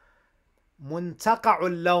وهو منتقع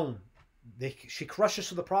اللون. She crushes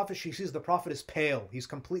to the Prophet. She sees the Prophet is pale. He's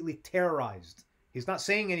completely terrorized. He's not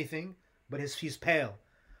saying anything, but he's pale.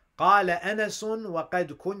 قال أنس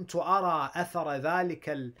وقد كنت أرى أثر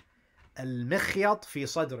ذلك المخيط في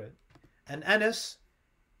صدره. And Anas,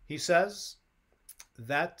 he says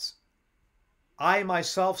that I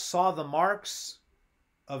myself saw the marks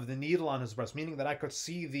of the needle on his breast, meaning that I could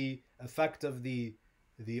see the effect of the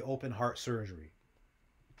open heart surgery.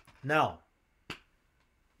 Now,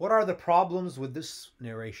 what are the problems with this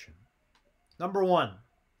narration? Number one,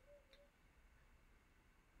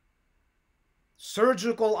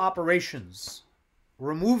 surgical operations,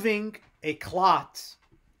 removing a clot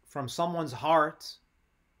from someone's heart,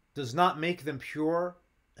 does not make them pure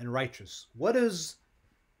and righteous. What is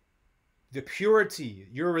the purity,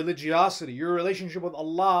 your religiosity, your relationship with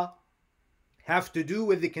Allah have to do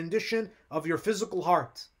with the condition of your physical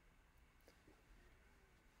heart?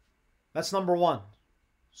 That's number one.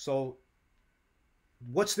 So,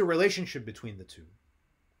 what's the relationship between the two?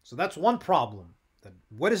 So that's one problem.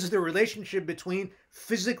 What is the relationship between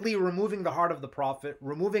physically removing the heart of the Prophet,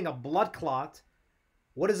 removing a blood clot?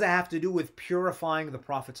 What does that have to do with purifying the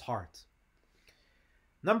Prophet's heart?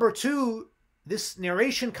 Number two, this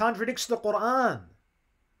narration contradicts the Quran.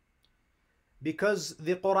 Because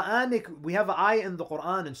the Quranic, we have an ayah in the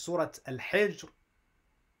Quran in Surah Al-Hijr,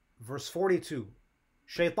 verse 42.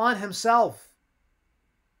 Shaitan himself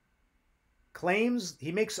claims,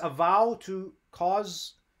 he makes a vow to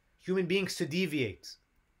cause human beings to deviate.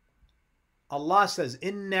 Allah says,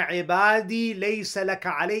 Inna ibadi laysa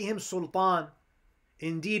laka alayhim sultan.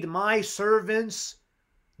 Indeed, my servants,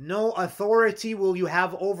 no authority will you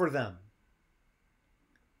have over them.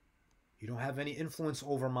 You don't have any influence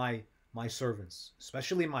over my servants,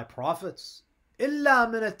 especially my prophets. إِلَّا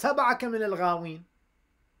مِنَ اتَّبَعَكَ مِنَ الْغَاوِينَ.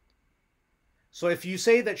 So if you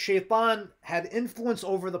say that shaitan had influence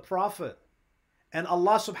over the prophet, and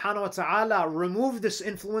Allah subhanahu wa ta'ala removed this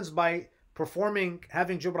influence by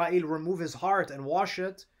having Jibreel remove his heart and wash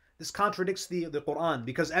it, this contradicts the Quran.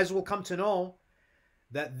 Because as we'll come to know,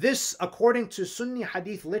 that this, according to Sunni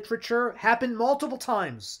hadith literature, happened multiple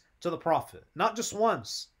times to the prophet, not just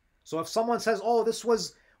once. So if someone says, oh, this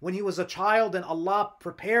was when he was a child and Allah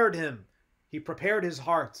prepared him, he prepared his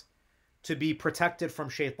heart to be protected from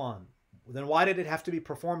shaitan, then why did it have to be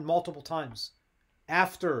performed multiple times?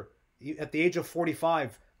 At the age of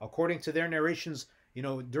 45, according to their narrations,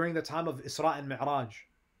 during the time of Isra and Mi'raj.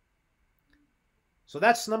 So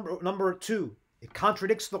that's number two. It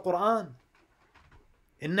contradicts the Quran.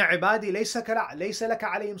 Inna ibadi laysa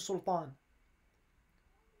laka alayhim sultan.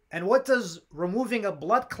 And what does removing a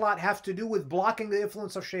blood clot have to do with blocking the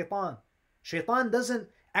influence of shaitan? Shaitan doesn't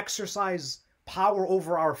exercise power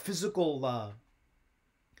over our physical,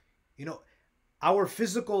 our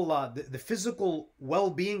physical, the physical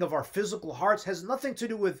well-being of our physical hearts has nothing to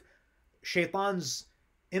do with shaitan's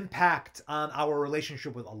impact on our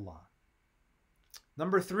relationship with Allah.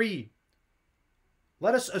 Number three,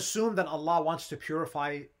 let us assume that Allah wants to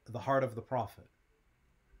purify the heart of the Prophet.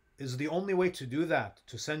 Is the only way to do that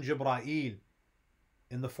to send Jibreel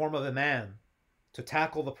in the form of a man to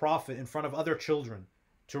tackle the Prophet in front of other children,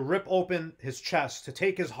 to rip open his chest, to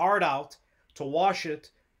take his heart out, to wash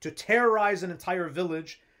it, to terrorize an entire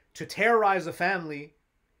village, to terrorize a family,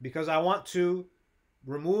 because I want to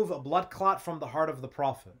remove a blood clot from the heart of the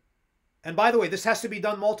Prophet. And by the way, this has to be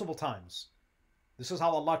done multiple times. This is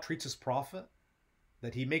how Allah treats his Prophet,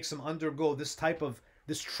 that he makes him undergo this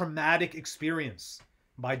traumatic experience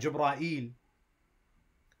by Jibreel.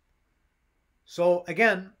 So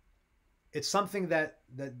again, it's something that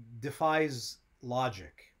defies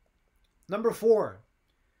logic. Number four,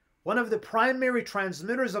 one of the primary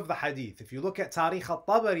transmitters of the hadith, if you look at Tarikh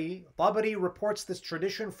al-Tabari, Tabari reports this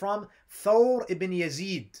tradition from Thawr ibn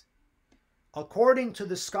Yazid. According to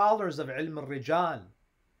the scholars of Ilm al-Rijal,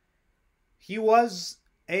 he was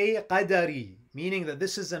a Qadari, meaning that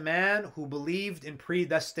this is a man who believed in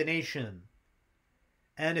predestination.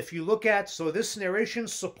 And if you look at, so this narration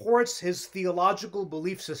supports his theological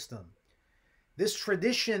belief system. This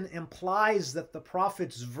tradition implies that the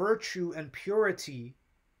Prophet's virtue and purity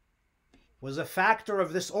was a factor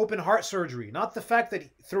of this open heart surgery, not the fact that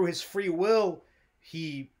through his free will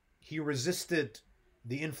he resisted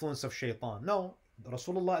the influence of shaitan. No,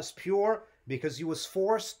 Rasulullah is pure because he was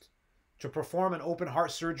forced to perform an open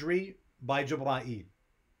heart surgery by Jibreel.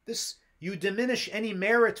 You diminish any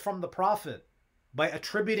merit from the Prophet by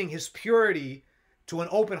attributing his purity to an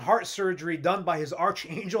open heart surgery done by his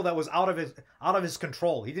archangel that was out of his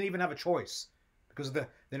control. He didn't even have a choice, because the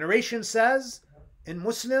narration says in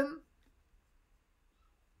Muslim,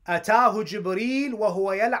 أتاه جبريل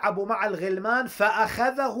وهو يلعب مع الغلمان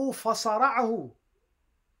فأخذه فصرعه.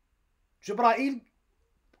 Jibreel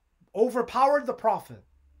overpowered the Prophet.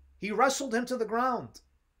 He wrestled him to the ground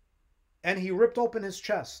and he ripped open his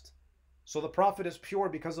chest. So the Prophet is pure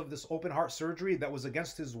because of this open heart surgery that was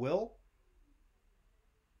against his will.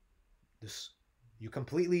 You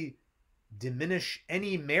completely diminish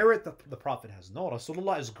any merit that the Prophet has. No,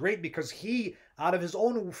 Rasulullah is great because he, out of his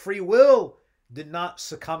own free will, did not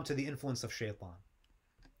succumb to the influence of shaitan.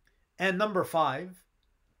 And number five,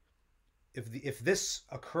 if this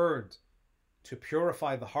occurred to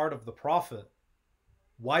purify the heart of the Prophet,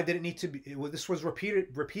 why did it need to be? This was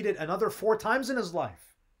repeated another 4 times in his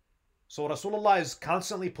life. So Rasulullah is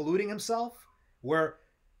constantly polluting himself, where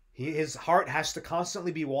his heart has to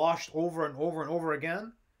constantly be washed over and over and over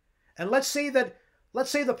again. And let's say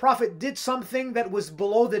the Prophet did something that was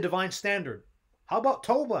below the divine standard. How about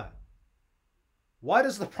Tawbah? Why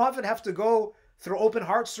does the Prophet have to go through open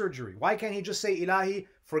heart surgery? Why can't he just say, Ilahi,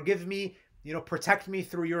 forgive me, protect me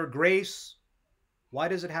through your grace? Why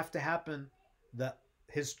does it have to happen that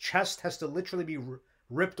his chest has to literally be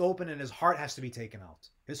ripped open and his heart has to be taken out?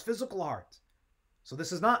 His physical heart. So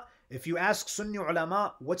this is not, if you ask Sunni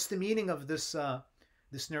ulama, what's the meaning of this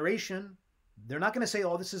narration? They're not going to say,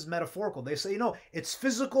 oh, this is metaphorical. They say, it's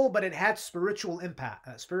physical, but it had spiritual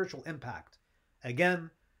impact.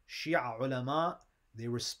 Again, Shia ulama, they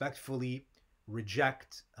respectfully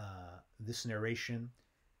reject this narration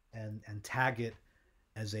and tag it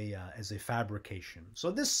as a fabrication.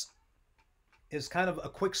 So this is kind of a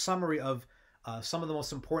quick summary of some of the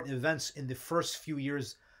most important events in the first few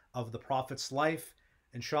years of the Prophet's life.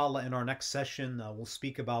 Inshallah, in our next session, we'll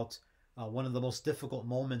speak about one of the most difficult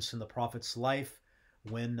moments in the Prophet's life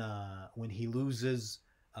when he loses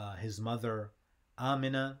his mother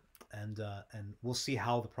Amina, and we'll see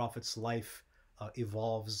how the Prophet's life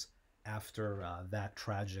evolves after that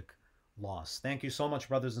tragic loss. Thank you so much,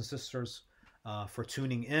 brothers and sisters, for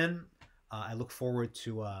tuning in. I look forward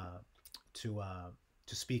to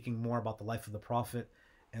speaking more about the life of the Prophet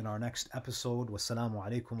in our next episode. Wassalamu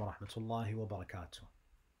alaikum wa rahmatullahi wa barakatuh.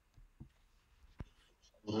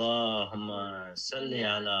 اللهم صل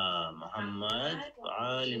على محمد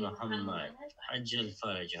وآل محمد حج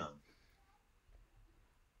الفرج.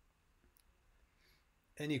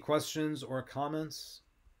 Any questions or comments?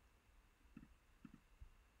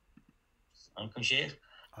 Alaikum Sheikh.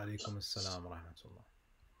 Alaikum assalam wa rahmatullah.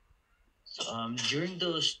 During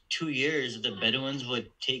those 2 years, the Bedouins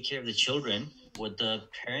would take care of the children. Would the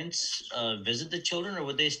parents visit the children, or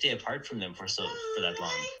would they stay apart from them for that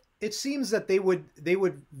long? It seems that they would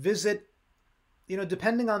visit,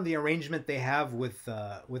 depending on the arrangement they have with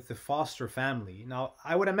the foster family. Now,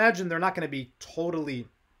 I would imagine they're not going to be totally.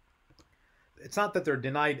 It's not that they're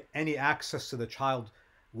denied any access to the child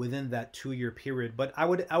within that 2-year period, but I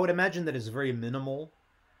would imagine that it's very minimal.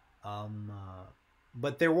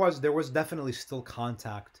 But there was definitely still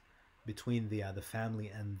contact between the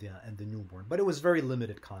family and the newborn, but it was very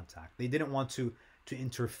limited contact. They didn't want to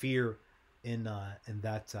interfere in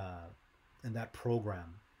that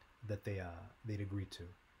program that they'd agreed to.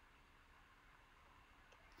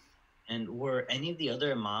 And were any of the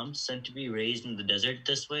other imams sent to be raised in the desert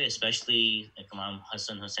this way, especially like Imam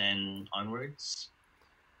Hassan Hussein onwards?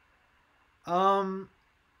 I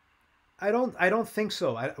don't think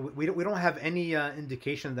so. We don't have any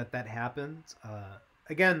indication that happened.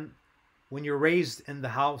 Again, when you're raised in the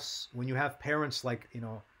house, when you have parents like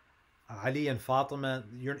Ali and Fatima,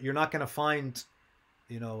 you're not going to find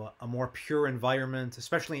a more pure environment,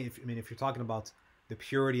 especially if you're talking about the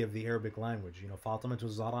purity of the Arabic language. Fatima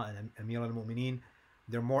Zahra and Amir al-Mu'mineen,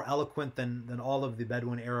 they're more eloquent than all of the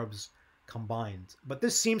Bedouin Arabs combined. But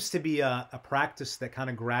this seems to be a practice that kind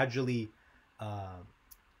of gradually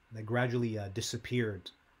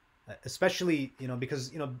disappeared, especially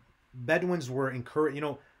because Bedouins were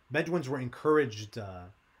encouraged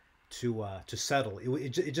to settle. It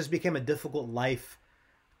just became a difficult life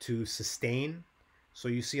to sustain. So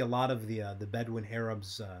you see a lot of the Bedouin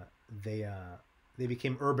Arabs, they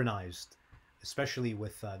became urbanized, especially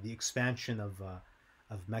with the expansion of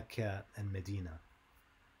Mecca and Medina.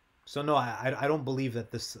 So no, I don't believe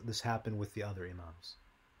that this happened with the other imams.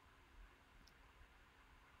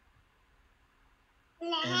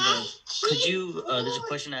 And could you? There's a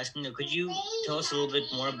question asking. Could you tell us a little bit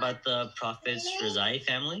more about the Prophet's Razai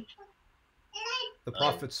family? The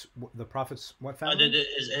Prophet's what family?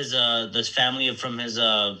 This family from his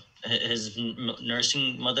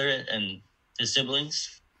nursing mother and his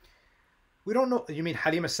siblings. We don't know. You mean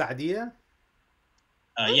Halima Sa'diya?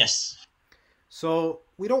 Yes. So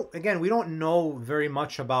we don't know very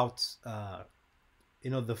much about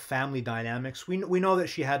the family dynamics. We know that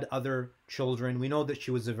she had other children. We know that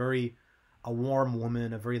she was a warm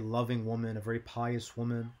woman, a very loving woman, a very pious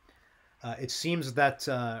woman. It seems that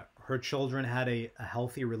her children had a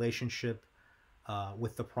healthy relationship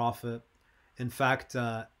with the Prophet. In fact,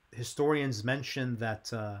 historians mention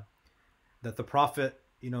that the Prophet,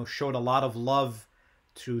 showed a lot of love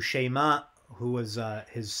to Shayma, who was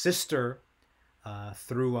his sister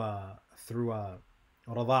through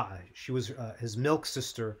Rada'a. She was his milk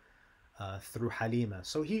sister through Halima.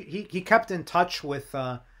 So he kept in touch with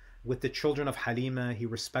the children of Halima. He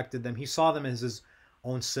respected them. He saw them as his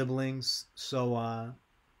own siblings. So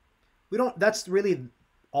that's really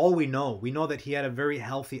all we know. We know that he had a very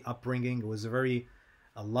healthy upbringing. It was a very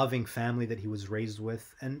loving family that he was raised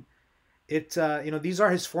with, and these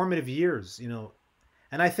are his formative years.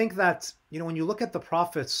 And I think that when you look at the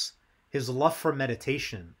Prophet's his love for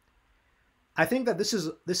meditation, I think that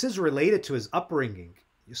this is related to his upbringing.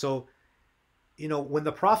 So when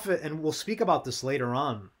the Prophet, and we'll speak about this later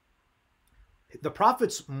on, the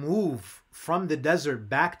Prophet's move from the desert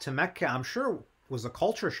back to Mecca, I'm sure, was a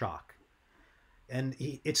culture shock. And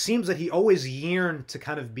it seems that he always yearned to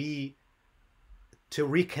kind of to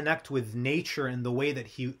reconnect with nature in the way that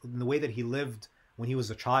he lived when he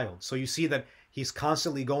was a child. So you see that he's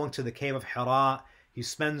constantly going to the cave of Hira. He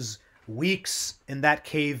spends weeks in that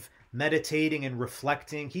cave meditating and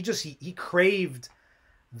reflecting. He craved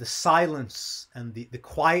the silence and the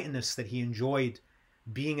quietness that he enjoyed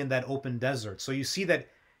being in that open desert. So you see that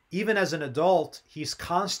even as an adult, he's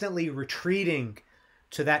constantly retreating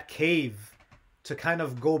to that cave to kind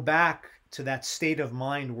of go back to that state of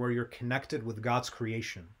mind where you're connected with God's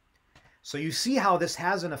creation. So you see how this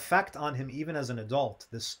has an effect on him even as an adult.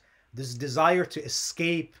 This desire to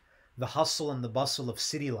escape the hustle and the bustle of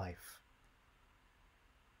city life.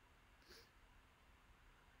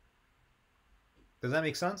 Does that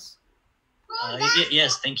make sense?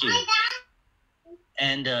 Yes, thank you.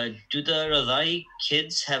 And do the Radai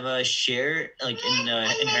kids have a share, like in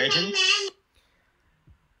inheritance?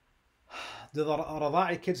 Do the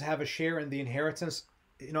Rada'i kids have a share in the inheritance?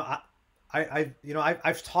 You know,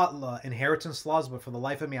 I've taught inheritance laws, but for the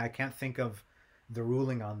life of me, I can't think of the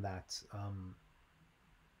ruling on that.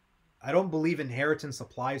 I don't believe inheritance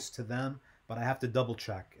applies to them, but I have to double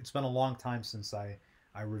check. It's been a long time since I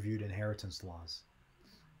reviewed inheritance laws.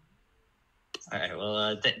 All right.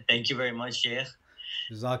 Well, thank you very much, Sheikh.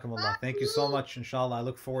 Jazakumullah. Thank you so much, inshallah. I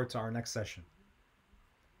look forward to our next session.